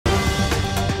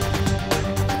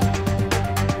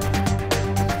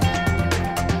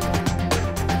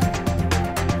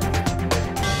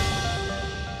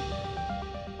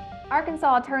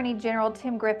Arkansas Attorney General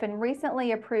Tim Griffin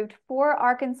recently approved four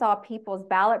Arkansas People's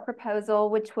Ballot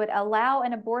proposal, which would allow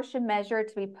an abortion measure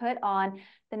to be put on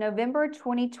the November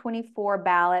 2024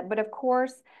 ballot. But of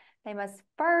course, they must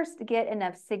first get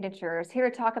enough signatures. Here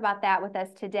to talk about that with us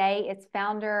today is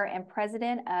founder and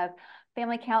president of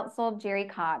Family Council, Jerry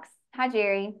Cox. Hi,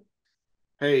 Jerry.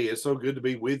 Hey, it's so good to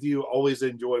be with you. Always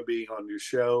enjoy being on your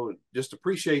show and just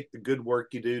appreciate the good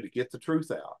work you do to get the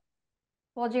truth out.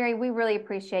 Well, Jerry, we really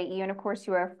appreciate you. And of course,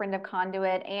 you are a friend of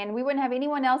Conduit, and we wouldn't have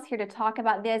anyone else here to talk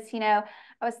about this. I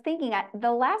was thinking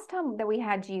the last time that we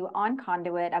had you on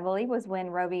Conduit, I believe was when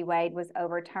Roe v. Wade was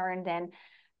overturned. And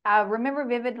I remember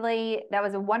vividly that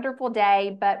was a wonderful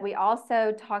day, but we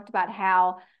also talked about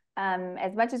how,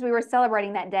 as much as we were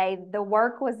celebrating that day, the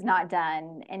work was not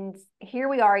done. And here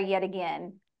we are yet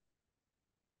again.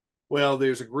 Well,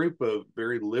 there's a group of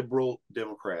very liberal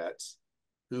Democrats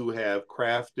who have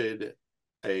crafted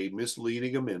a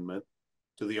misleading amendment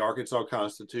to the Arkansas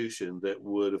Constitution that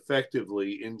would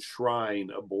effectively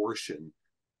enshrine abortion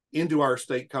into our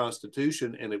state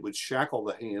constitution, and it would shackle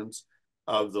the hands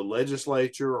of the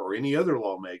legislature or any other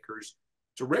lawmakers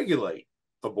to regulate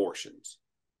abortions.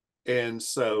 And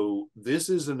so this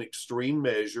is an extreme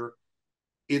measure.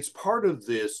 It's part of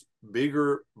this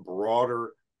bigger,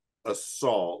 broader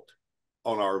assault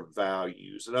on our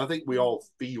values. And I think we all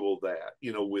feel that,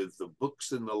 with the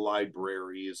books in the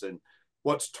libraries and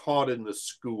what's taught in the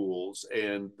schools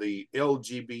and the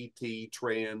LGBT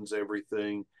trans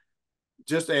everything.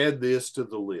 Just add this to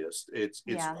the list. It's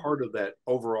Yeah. part of that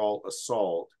overall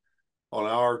assault on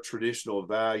our traditional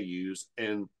values,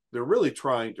 and they're really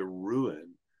trying to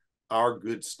ruin our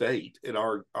good state and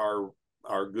our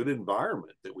good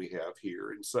environment that we have here.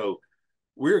 And so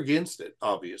we're against it,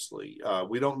 obviously.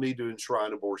 We don't need to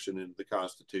enshrine abortion into the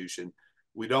Constitution.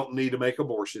 We don't need to make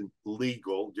abortion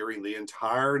legal during the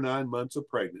entire 9 months of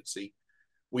pregnancy.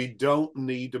 We don't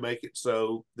need to make it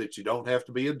so that you don't have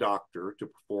to be a doctor to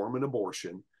perform an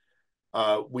abortion.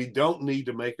 We don't need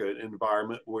to make an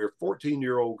environment where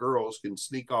 14-year-old girls can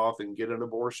sneak off and get an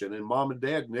abortion and mom and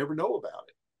dad never know about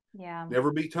it, Yeah.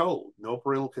 never be told, no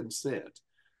parental consent.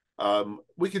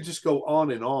 We could just go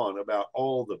on and on about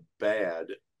all the bad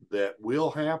that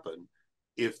will happen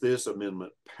if this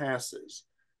amendment passes.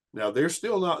 Now, they're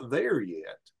still not there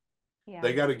yet. Yeah.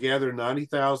 They got to gather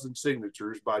 90,000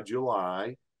 signatures by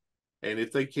July. And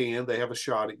if they can, they have a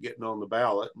shot at getting on the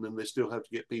ballot, and then they still have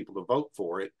to get people to vote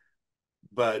for it.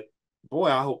 But boy,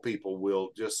 I hope people will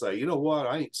just say, you know what,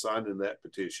 I ain't signing that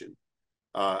petition.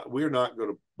 We're not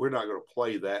going to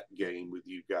play that game with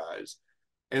you guys.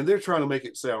 And they're trying to make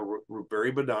it sound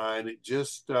very benign. It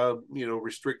just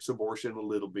restricts abortion a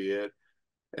little bit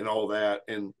and all that,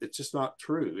 and it's just not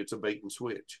true. It's a bait and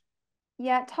switch.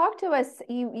 Yeah, talk to us.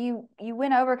 You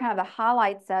went over kind of the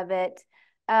highlights of it,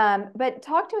 but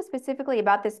talk to us specifically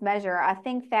about this measure. I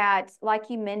think that, like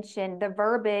you mentioned, the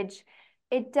verbiage,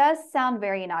 it does sound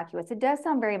very innocuous. It does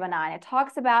sound very benign. It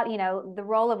talks about, the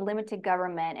role of limited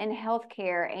government and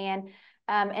healthcare and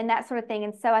that sort of thing.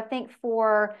 And so I think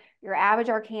for your average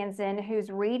Arkansan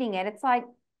who's reading it, it's like,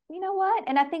 you know what?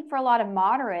 And I think for a lot of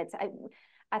moderates,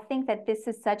 I think that this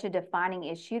is such a defining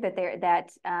issue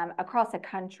that across the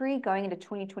country going into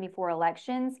 2024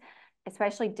 elections,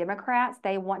 especially Democrats,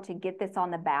 they want to get this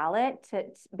on the ballot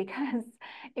because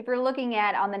if you're looking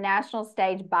at on the national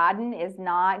stage, Biden is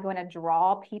not going to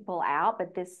draw people out,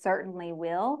 but this certainly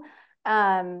will,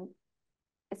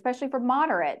 especially for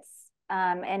moderates.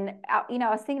 I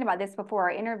was thinking about this before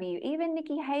our interview. Even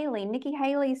Nikki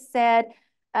Haley said,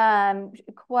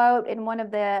 quote in one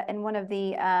of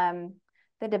the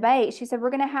debate, she said, we're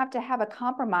going to have a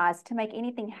compromise to make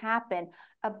anything happen.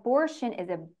 Abortion is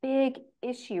a big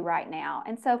issue right now.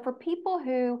 And so for people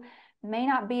who may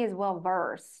not be as well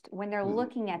versed when they're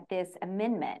looking at this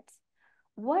amendment,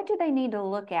 what do they need to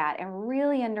look at and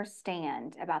really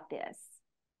understand about this?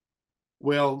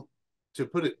 Well, to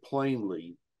put it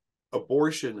plainly,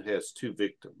 abortion has two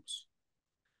victims.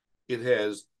 It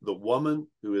has the woman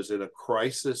who is in a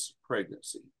crisis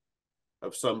pregnancy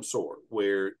of some sort,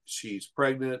 where she's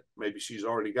pregnant, maybe she's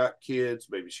already got kids,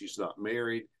 maybe she's not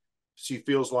married. She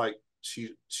feels like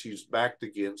she's backed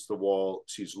against the wall.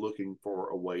 She's looking for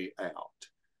a way out.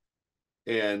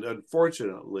 And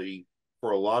unfortunately,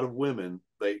 for a lot of women,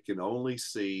 they can only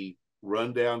see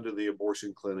run down to the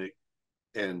abortion clinic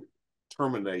and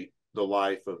terminate the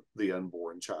life of the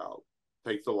unborn child,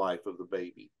 take the life of the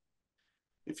baby.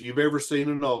 If you've ever seen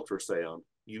an ultrasound,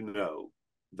 you know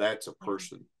that's a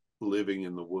person living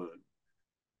in the womb.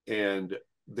 And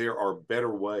there are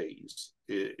better ways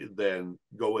than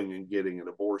going and getting an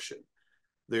abortion.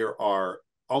 There are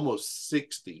almost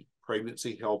 60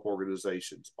 pregnancy help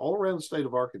organizations all around the state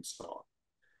of Arkansas.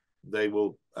 They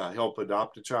will help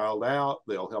adopt a child out.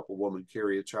 They'll help a woman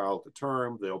carry a child to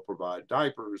term. They'll provide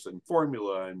diapers and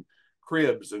formula and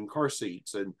cribs and car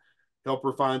seats and help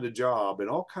her find a job and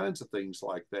all kinds of things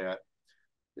like that.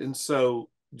 And so,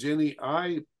 Jenny,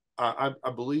 I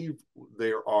believe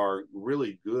there are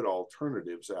really good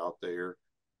alternatives out there.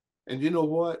 And you know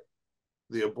what?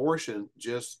 The abortion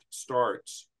just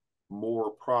starts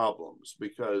more problems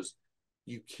because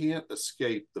you can't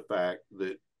escape the fact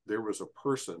that there was a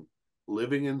person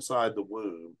living inside the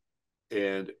womb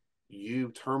and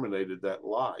you terminated that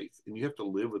life and you have to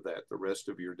live with that the rest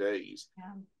of your days.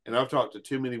 Yeah. And I've talked to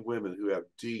too many women who have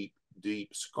deep, deep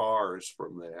scars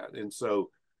from that. And so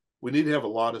we need to have a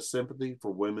lot of sympathy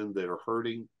for women that are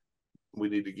hurting. We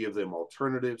need to give them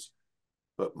alternatives.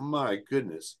 But my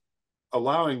goodness,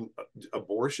 allowing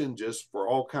abortion just for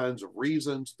all kinds of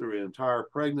reasons through an entire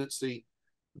pregnancy,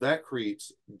 that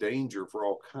creates danger for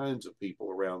all kinds of people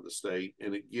around the state,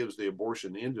 and it gives the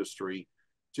abortion industry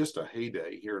just a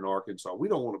heyday here in Arkansas. We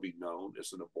don't want to be known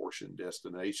as an abortion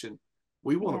destination.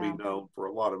 We want to be known for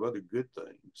a lot of other good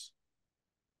things.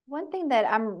 One thing that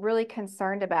I'm really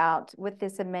concerned about with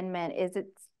this amendment is it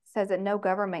says that no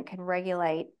government can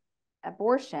regulate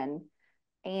abortion.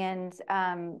 And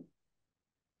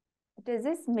does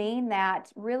this mean that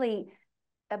really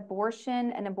an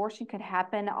abortion could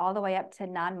happen all the way up to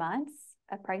 9 months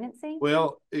of pregnancy?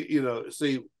 Well,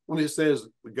 see, when it says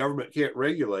the government can't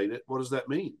regulate it, what does that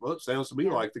mean? Well, it sounds to me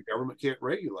like the government can't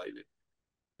regulate it.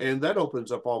 And that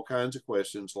opens up all kinds of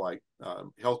questions like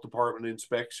health department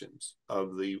inspections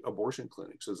of the abortion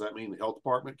clinics. Does that mean the health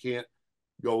department can't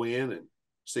go in and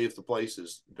see if the place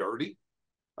is dirty?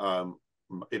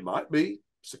 It might be.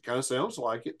 It kind of sounds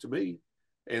like it to me.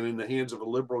 And in the hands of a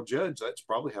liberal judge, that's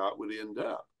probably how it would end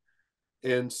up.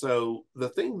 And so the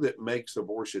thing that makes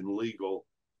abortion legal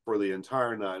for the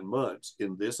entire 9 months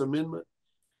in this amendment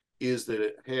is that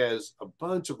it has a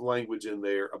bunch of language in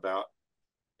there about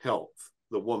health,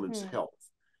 the woman's health.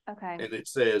 Okay. And it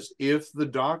says if the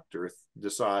doctor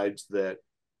decides that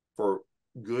for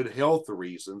good health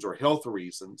reasons or health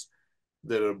reasons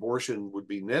that an abortion would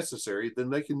be necessary,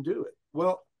 then they can do it.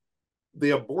 Well,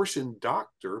 the abortion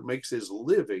doctor makes his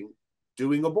living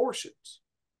doing abortions.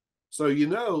 So,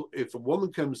 if a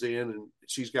woman comes in and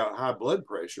she's got high blood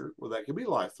pressure, well, that can be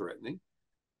life-threatening.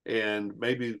 And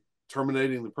maybe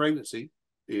terminating the pregnancy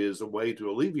is a way to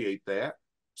alleviate that.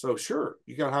 So, sure,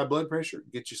 you got high blood pressure,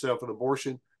 get yourself an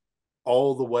abortion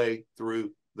all the way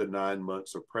through the 9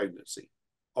 months of pregnancy,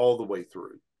 all the way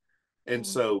through. And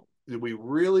so we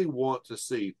really want to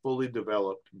see fully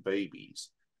developed babies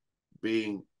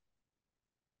being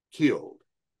killed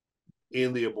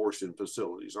in the abortion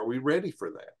facilities. Are we ready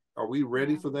for that? Are we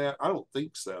ready for that? I don't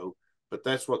think so, but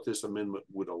that's what this amendment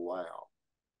would allow.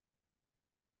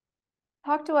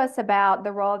 Talk to us about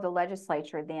the role of the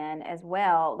legislature then as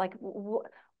well. Like,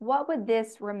 what would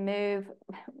this remove?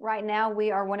 Right now,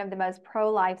 we are one of the most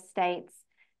pro-life states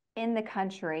in the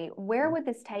country. Where would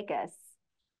this take us?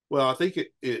 Well, I think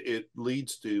it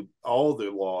leads to all the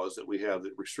laws that we have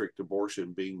that restrict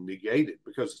abortion being negated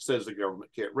because it says the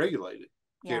government can't regulate it,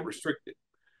 can't restrict it,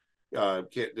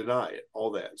 can't deny it,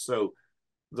 all that. So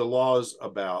the laws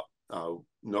about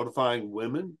notifying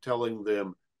women, telling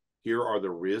them, here are the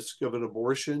risks of an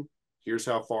abortion, here's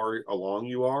how far along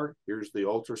you are, here's the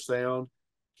ultrasound,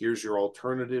 here's your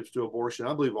alternatives to abortion.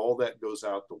 I believe all that goes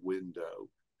out the window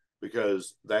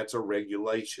because that's a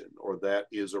regulation or that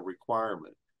is a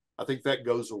requirement. I think that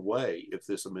goes away if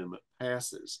this amendment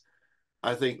passes.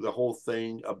 I think the whole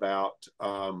thing about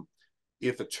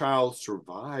if a child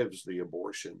survives the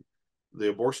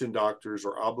abortion doctors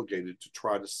are obligated to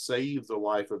try to save the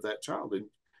life of that child. And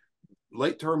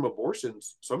late-term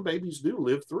abortions, some babies do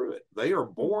live through it. They are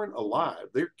born alive.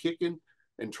 They're kicking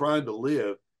and trying to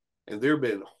live. And there have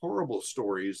been horrible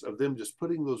stories of them just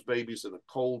putting those babies in a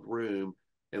cold room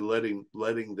and letting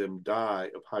them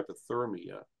die of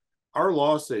hypothermia. Our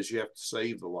law says you have to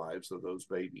save the lives of those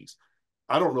babies.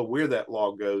 I don't know where that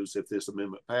law goes if this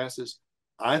amendment passes.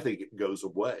 I think it goes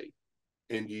away.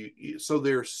 And so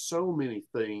there's so many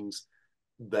things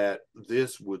that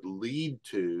this would lead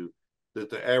to that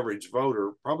the average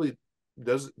voter probably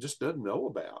doesn't know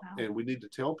about. Wow. And we need to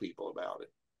tell people about it.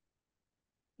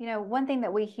 One thing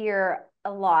that we hear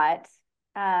a lot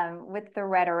with the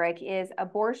rhetoric is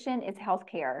abortion is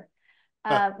healthcare.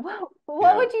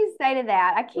 What would you say to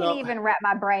that? I can't even wrap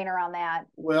my brain around that.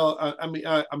 Well,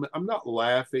 I'm not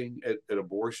laughing at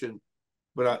abortion,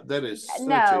 but that is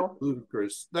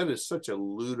such a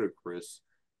ludicrous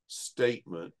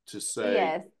statement to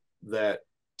say that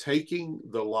taking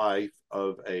the life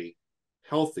of a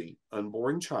healthy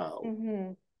unborn child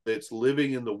Mm-hmm. that's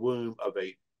living in the womb of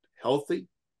a healthy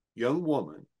young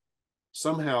woman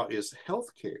somehow is health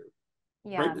care.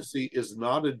 Yeah, Pregnancy is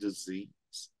not a disease,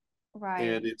 right.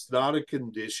 and it's not a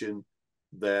condition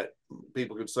that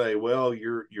people can say, well,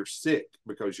 you're sick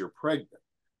because you're pregnant.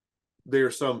 There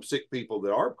are some sick people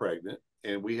that are pregnant,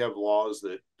 and we have laws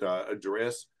that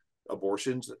address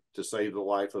abortions to save the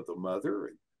life of the mother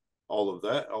and all of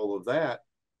that.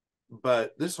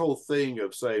 But this whole thing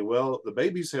of saying, well, the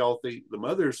baby's healthy, the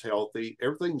mother's healthy,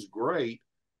 everything's great,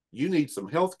 you need some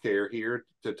health care here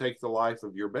to take the life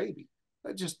of your baby.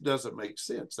 That just doesn't make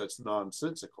sense. That's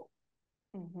nonsensical.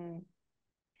 Mm-hmm.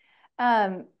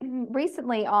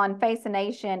 Recently on Face the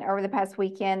Nation over the past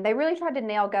weekend, they really tried to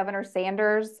nail Governor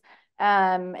Sanders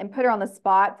and put her on the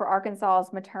spot for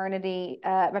Arkansas's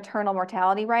maternal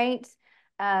mortality rate.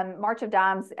 March of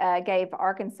Dimes gave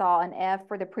Arkansas an F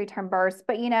for the preterm births,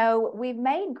 but we've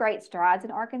made great strides in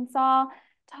Arkansas.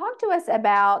 Talk to us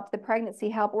about the pregnancy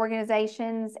help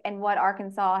organizations and what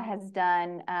Arkansas has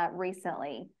done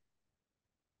recently.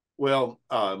 Well,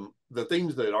 the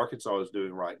things that Arkansas is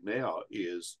doing right now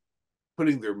is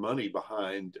putting their money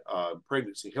behind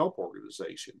pregnancy help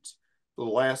organizations. For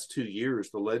the last 2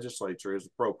 years, the legislature has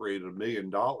appropriated $1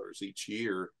 million each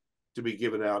year to be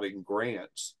given out in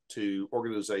grants to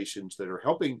organizations that are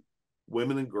helping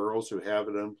women and girls who have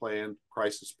an unplanned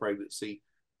crisis pregnancy,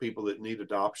 people that need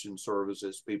adoption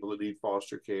services, people that need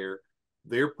foster care.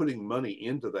 They're putting money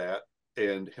into that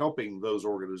and helping those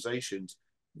organizations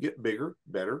get bigger,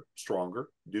 better, stronger,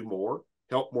 do more,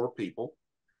 help more people.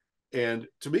 And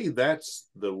to me, that's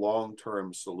the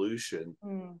long-term solution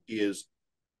Mm, is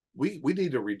we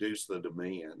need to reduce the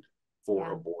demand for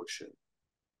yeah, abortion.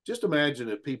 Just imagine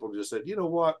if people just said, you know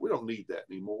what, we don't need that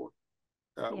anymore.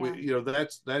 yeah,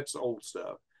 That's old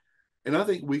stuff. And I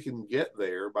think we can get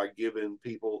there by giving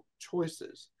people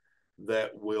choices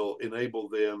that will enable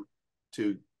them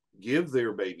to give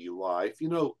their baby life.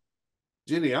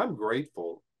 Jenny, I'm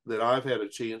grateful that I had a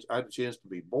chance to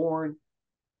be born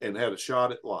and had a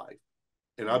shot at life.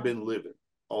 And I've yeah, been living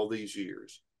all these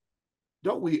years.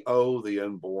 Don't we owe the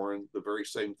unborn the very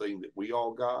same thing that we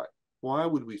all got? Why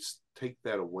would we take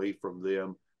that away from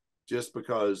them just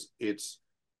because it's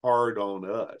hard on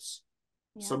us?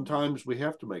 yeah, Sometimes we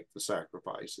have to make the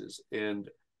sacrifices, and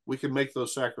we can make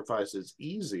those sacrifices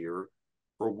easier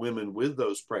for women with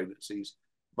those pregnancies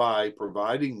by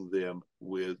providing them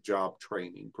with job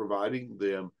training, providing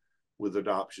them with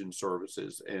adoption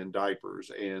services and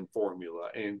diapers and formula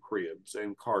and cribs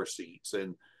and car seats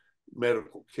and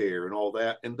medical care and all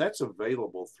that. And that's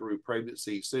available through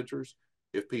pregnancy centers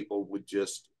if people would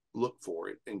just look for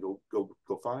it and go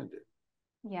find it.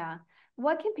 yeah.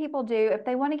 What can people do if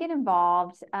they want to get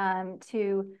involved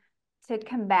to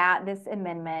combat this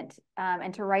amendment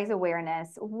and to raise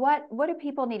awareness? What do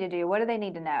people need to do? What do they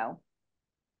need to know?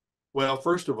 Well,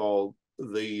 first of all,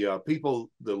 the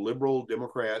liberal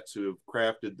Democrats who have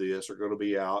crafted this are going to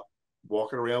be out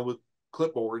walking around with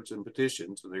clipboards and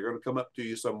petitions, and they're going to come up to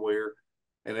you somewhere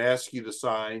and ask you to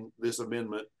sign this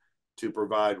amendment to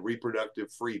provide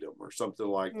reproductive freedom or something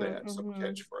like that, some Mm-hmm.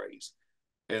 catchphrase.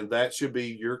 And that should be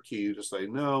your cue to say,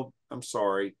 no, I'm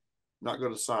sorry, not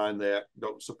going to sign that,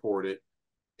 don't support it.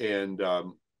 And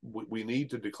we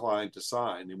need to decline to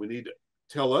sign, and we need to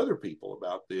tell other people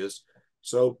about this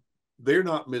so they're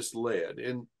not misled.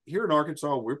 And here in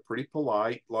Arkansas, we're pretty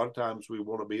polite. A lot of times we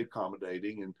want to be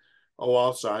accommodating and, oh,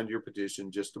 I'll sign your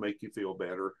petition just to make you feel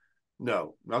better.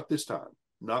 No, not this time,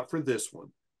 not for this one,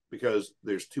 because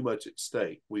there's too much at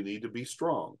stake. We need to be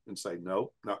strong and say,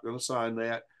 no, not going to sign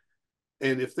that.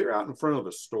 And if they're out in front of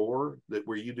a store that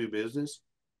where you do business,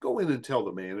 go in and tell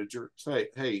the manager, say,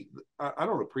 hey, I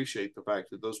don't appreciate the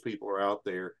fact that those people are out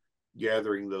there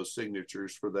gathering those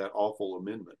signatures for that awful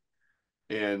amendment.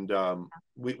 And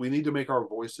we need to make our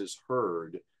voices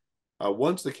heard.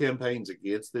 Once the campaigns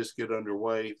against this get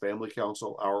underway, Family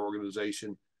Council, our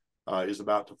organization, is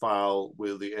about to file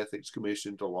with the Ethics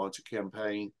Commission to launch a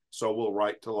campaign. So will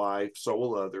Right to Life, so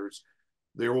will others.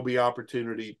 There will be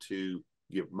opportunity to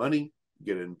give money,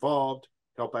 get involved,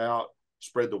 help out,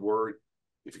 spread the word.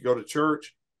 If you go to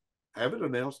church, have it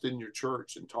announced in your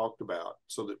church and talked about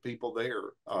so that people there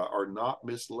are not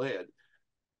misled.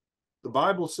 The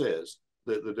Bible says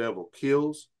that the devil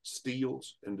kills,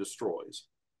 steals, and destroys.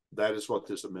 That is what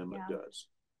this amendment Yeah. does.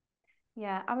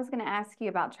 Yeah, I was going to ask you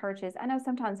about churches. I know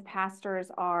sometimes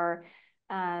pastors are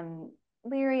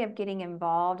leery of getting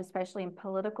involved, especially in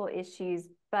political issues,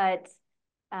 but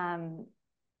um,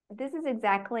 this is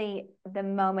exactly the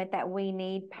moment that we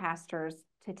need pastors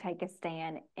to take a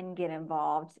stand and get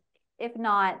involved. If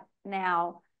not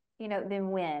now, then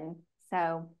when?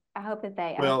 So I hope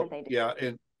that Well, they do. yeah,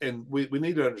 and we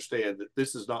need to understand that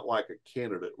this is not like a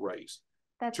candidate race.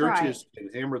 That's right. Churches can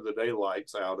hammer the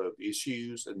daylights out of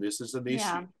issues, and this is an issue.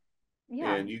 Yeah.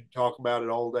 Yeah. And you can talk about it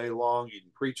all day long. You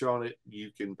can preach on it.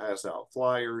 You can pass out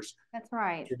flyers. That's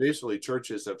right. Traditionally,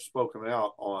 churches have spoken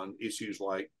out on issues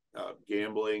like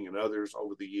gambling and others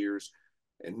over the years.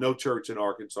 And no church in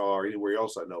Arkansas or anywhere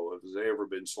else I know of has ever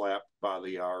been slapped by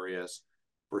the IRS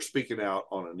for speaking out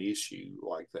on an issue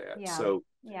like that. Yeah. So,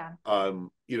 Yeah.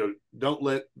 don't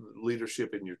let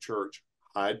leadership in your church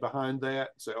hide behind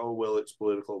that and say, oh, well, it's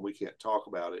political. We can't talk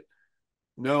about it.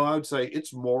 No, I would say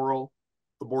it's moral.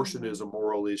 Abortion is Hmm. a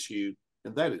moral issue,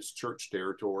 and that is church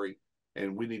territory.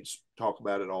 And we need to talk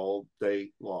about it all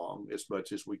day long as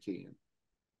much as we can.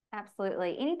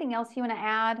 Absolutely. Anything else you want to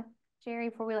add, Jerry,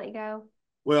 before we let you go?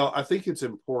 Well, I think it's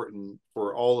important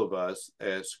for all of us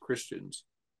as Christians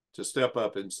to step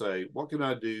up and say, what can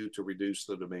I do to reduce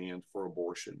the demand for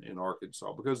abortion in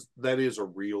Arkansas? Because that is a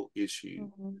real issue.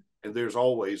 Hmm. And there's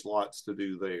always lots to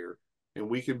do there. And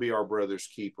we can be our brother's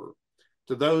keeper.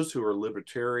 To those who are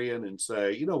libertarian and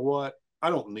say, you know what, I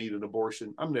don't need an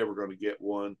abortion, I'm never going to get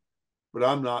one, but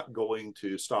I'm not going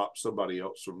to stop somebody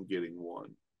else from getting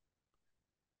one.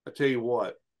 I tell you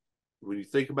what, when you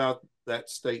think about that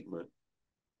statement,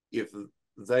 if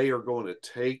they are going to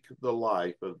take the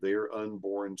life of their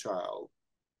unborn child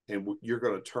and you're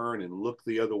going to turn and look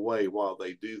the other way while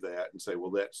they do that and say,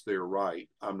 well, that's their right,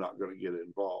 I'm not going to get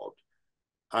involved.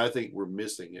 I think we're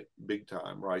missing it big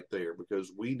time right there,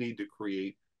 because we need to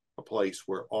create a place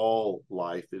where all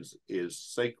life is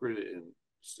sacred and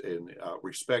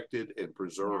respected and Yeah.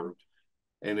 preserved.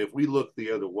 And if we look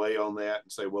the other way on that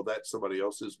and say, well, that's somebody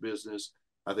else's business,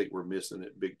 I think we're missing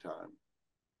it big time.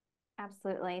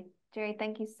 Absolutely. Jerry,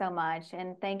 thank you so much.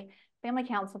 And thank Family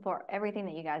Council for everything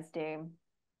that you guys do.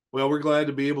 Well, we're glad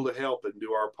to be able to help and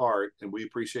do our part. And we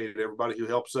appreciate everybody who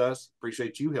helps us.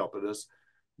 Appreciate you helping us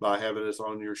by having us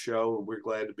on your show. And we're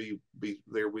glad to be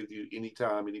there with you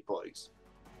anytime, any place.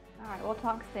 All right, we'll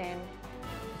talk soon.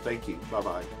 Thank you. Bye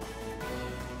bye.